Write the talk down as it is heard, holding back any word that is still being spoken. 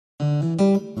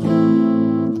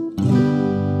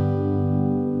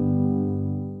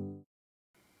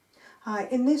Hi,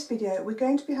 in this video we're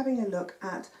going to be having a look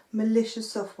at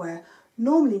malicious software,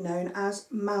 normally known as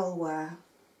malware.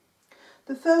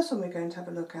 The first one we're going to have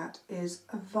a look at is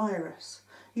a virus.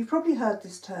 You've probably heard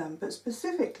this term, but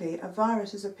specifically a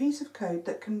virus is a piece of code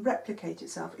that can replicate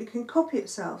itself. It can copy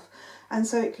itself, and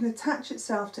so it can attach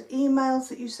itself to emails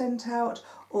that you sent out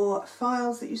or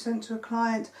files that you sent to a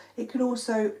client. It can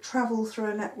also travel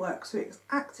through a network, so it's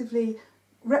actively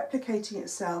replicating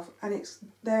itself and it's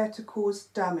there to cause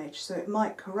damage. So it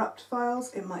might corrupt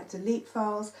files, it might delete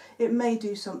files, it may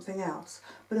do something else,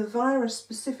 but a virus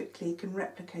specifically can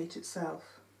replicate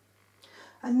itself.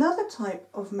 Another type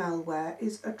of malware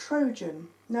is a Trojan.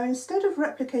 Now, instead of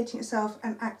replicating itself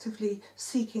and actively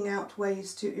seeking out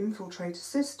ways to infiltrate a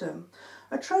system,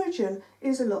 a Trojan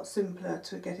is a lot simpler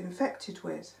to get infected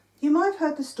with. You might have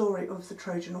heard the story of the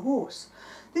Trojan horse.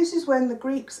 This is when the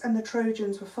Greeks and the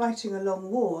Trojans were fighting a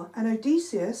long war, and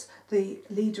Odysseus, the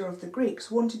leader of the Greeks,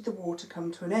 wanted the war to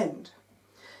come to an end.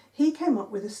 He came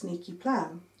up with a sneaky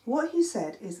plan. What he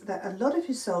said is that a lot of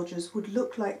his soldiers would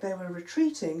look like they were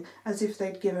retreating as if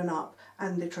they'd given up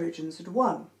and the Trojans had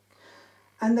won.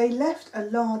 And they left a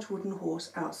large wooden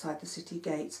horse outside the city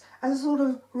gates as a sort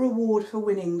of reward for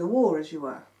winning the war, as you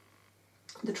were.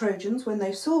 The Trojans, when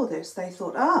they saw this, they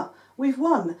thought, ah, we've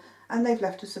won, and they've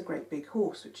left us a great big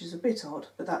horse, which is a bit odd,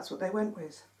 but that's what they went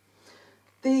with.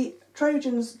 The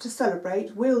Trojans, to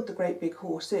celebrate, wheeled the great big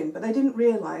horse in, but they didn't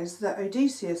realise that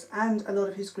Odysseus and a lot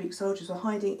of his Greek soldiers were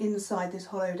hiding inside this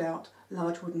hollowed out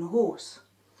large wooden horse.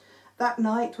 That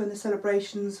night, when the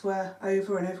celebrations were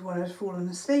over and everyone had fallen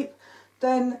asleep,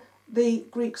 then the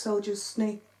Greek soldiers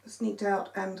sneaked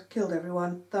out and killed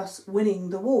everyone, thus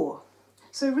winning the war.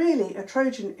 So really, a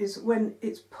Trojan is when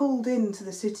it's pulled into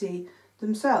the city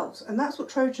themselves, and that's what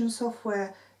Trojan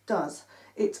software does.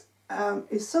 It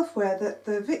is software that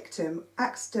the victim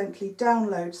accidentally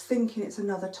downloads thinking it's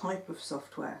another type of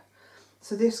software.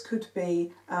 So this could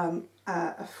be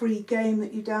a free game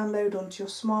that you download onto your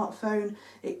smartphone.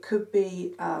 It could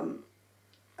be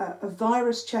a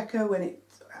virus checker when it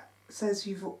says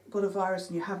you've got a virus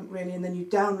and you haven't really, and then you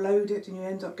download it and you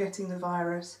end up getting the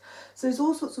virus. So there's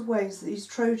all sorts of ways that these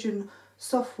Trojan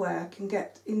software can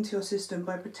get into your system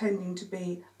by pretending to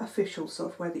be official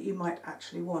software that you might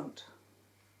actually want.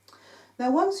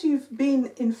 Now, once you've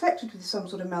been infected with some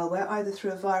sort of malware, either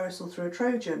through a virus or through a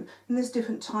Trojan, then there's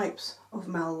different types of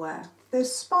malware.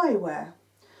 There's spyware.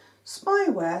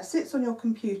 Spyware sits on your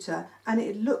computer and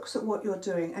it looks at what you're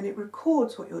doing and it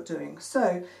records what you're doing,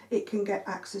 so it can get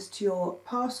access to your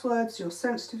passwords, your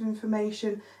sensitive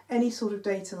information, any sort of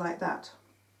data like that.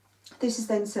 This is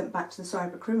then sent back to the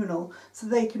cyber criminal so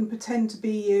they can pretend to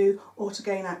be you or to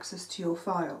gain access to your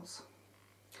files.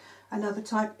 Another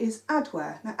type is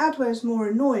adware. Now, adware is more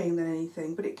annoying than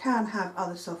anything, but it can have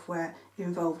other software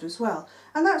involved as well.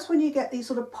 And that's when you get these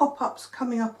sort of pop-ups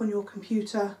coming up on your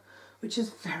computer, which is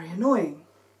very annoying.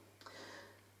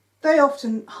 They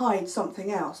often hide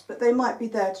something else, but they might be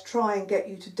there to try and get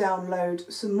you to download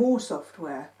some more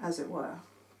software, as it were.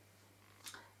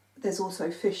 There's also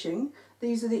phishing.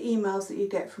 These are the emails that you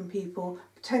get from people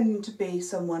pretending to be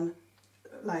someone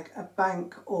like a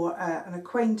bank or an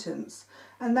acquaintance,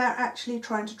 and they're actually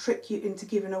trying to trick you into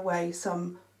giving away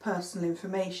some personal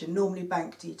information, normally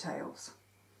bank details.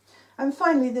 And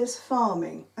finally, there's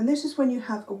farming, and this is when you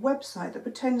have a website that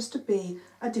pretends to be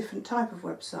a different type of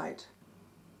website.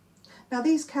 Now,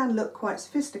 these can look quite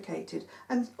sophisticated,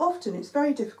 and often it's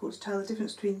very difficult to tell the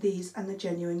difference between these and the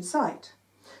genuine site.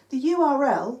 The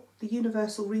URL, the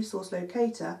Universal Resource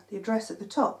Locator, the address at the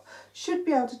top, should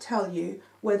be able to tell you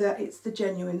whether it's the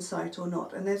genuine site or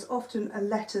not, and there's often a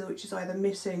letter which is either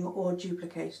missing or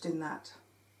duplicated in that.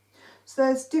 So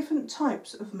there's different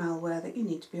types of malware that you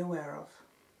need to be aware of.